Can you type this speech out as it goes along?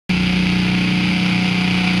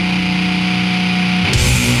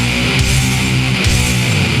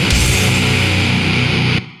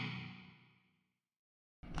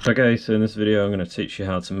Okay, so in this video I'm going to teach you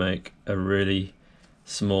how to make a really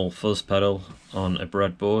small fuzz pedal on a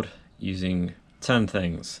breadboard using 10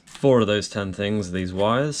 things. 4 of those 10 things are these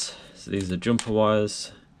wires. So these are jumper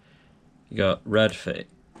wires. You got red for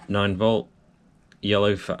 9 volt,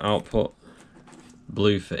 yellow for output,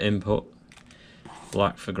 blue for input,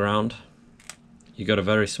 black for ground. You got a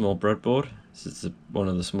very small breadboard. This is one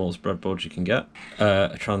of the smallest breadboards you can get.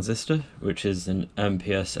 A transistor, which is an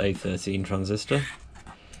MPS A13 transistor.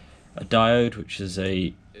 A diode, which is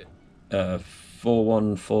a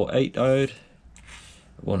 4148 diode,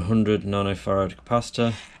 a 100 nanofarad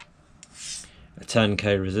capacitor, a 10k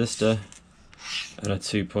resistor, and a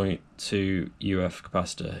 2.2 UF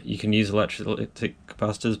capacitor. You can use electrolytic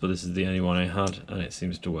capacitors, but this is the only one I had, and it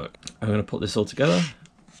seems to work. I'm going to put this all together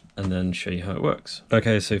and then show you how it works.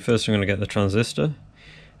 Okay, so first I'm going to get the transistor,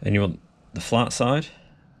 and you want the flat side,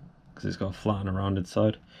 because it's got a flat and a rounded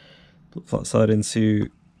side. Put the flat side into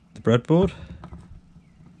the breadboard.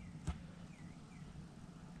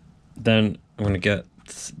 Then I'm going to get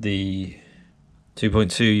the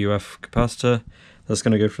 2.2 UF capacitor. That's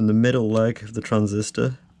going to go from the middle leg of the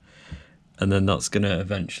transistor, and then that's going to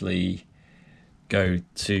eventually go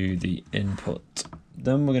to the input.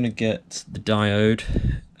 Then we're going to get the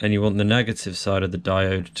diode, and you want the negative side of the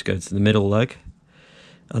diode to go to the middle leg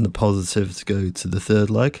and the positive to go to the third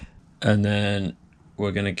leg. And then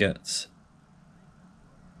we're going to get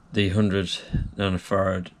the 100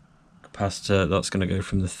 nanofarad capacitor. That's going to go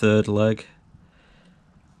from the third leg,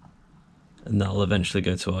 and that'll eventually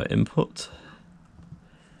go to our input.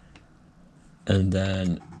 And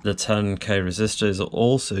then the 10k resistor is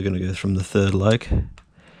also going to go from the third leg,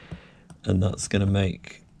 and that's going to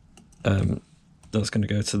make that's going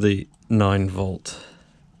to go to the 9 volt.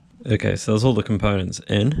 Okay, so that's all the components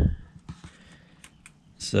in.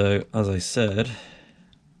 So as I said,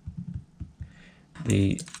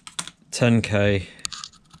 the 10k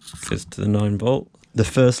goes to the 9 volt. The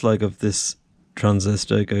first leg of this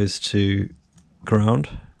transistor goes to ground.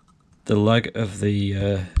 The leg of the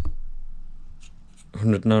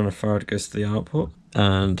 100 nanofarad goes to the output,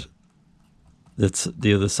 and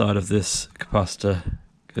the other side of this capacitor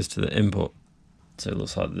goes to the input. So it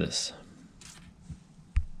looks like this.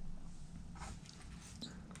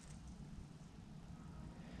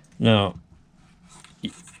 Now,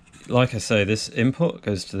 like I say, this input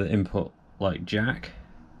goes to the input like jack.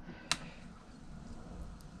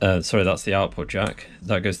 Sorry, that's the output jack.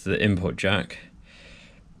 That goes to the input jack.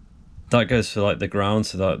 That goes for like the ground,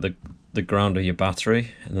 so that the ground of your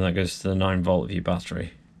battery, and then that goes to the 9 volt of your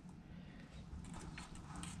battery.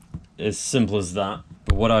 It's simple as that.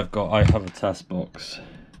 But what I've got, I have a test box,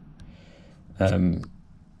 and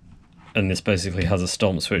this basically has a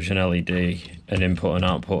stomp switch, an LED, an input and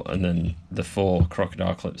output, and then the 4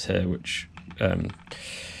 crocodile clips here, which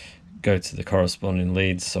go to the corresponding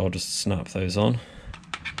leads. So I'll just snap those on.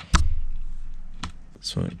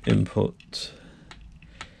 So my input,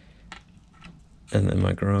 and then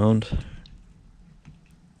my ground.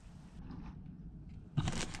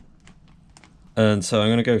 And so I'm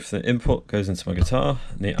going to go for the input goes into my guitar,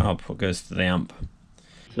 and the output goes to the amp.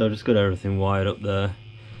 So I've just got everything wired up there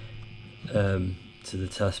to the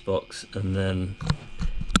test box, and then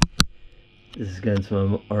this is going to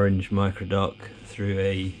my orange micro dock through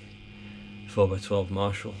a 4x12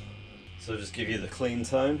 Marshall. So I'll just give you the clean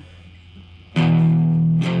tone.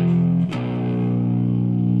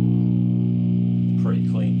 Pretty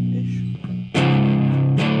clean-ish.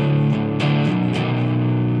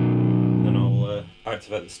 Then I'll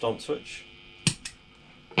activate the stomp switch.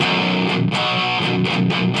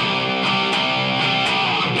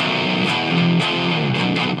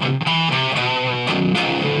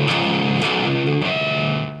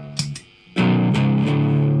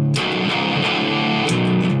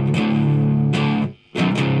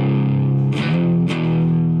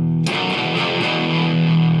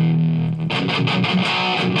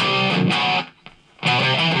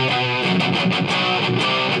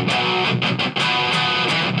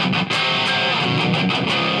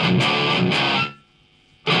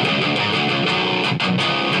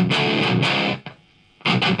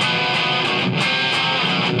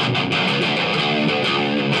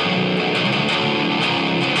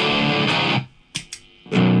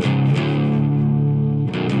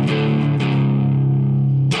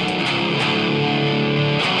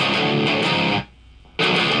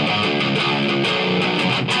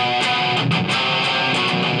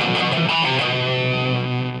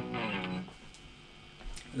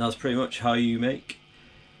 And that's pretty much how you make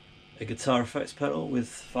a guitar effects pedal with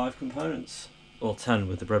 5 components, or 10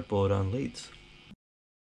 with the breadboard and leads.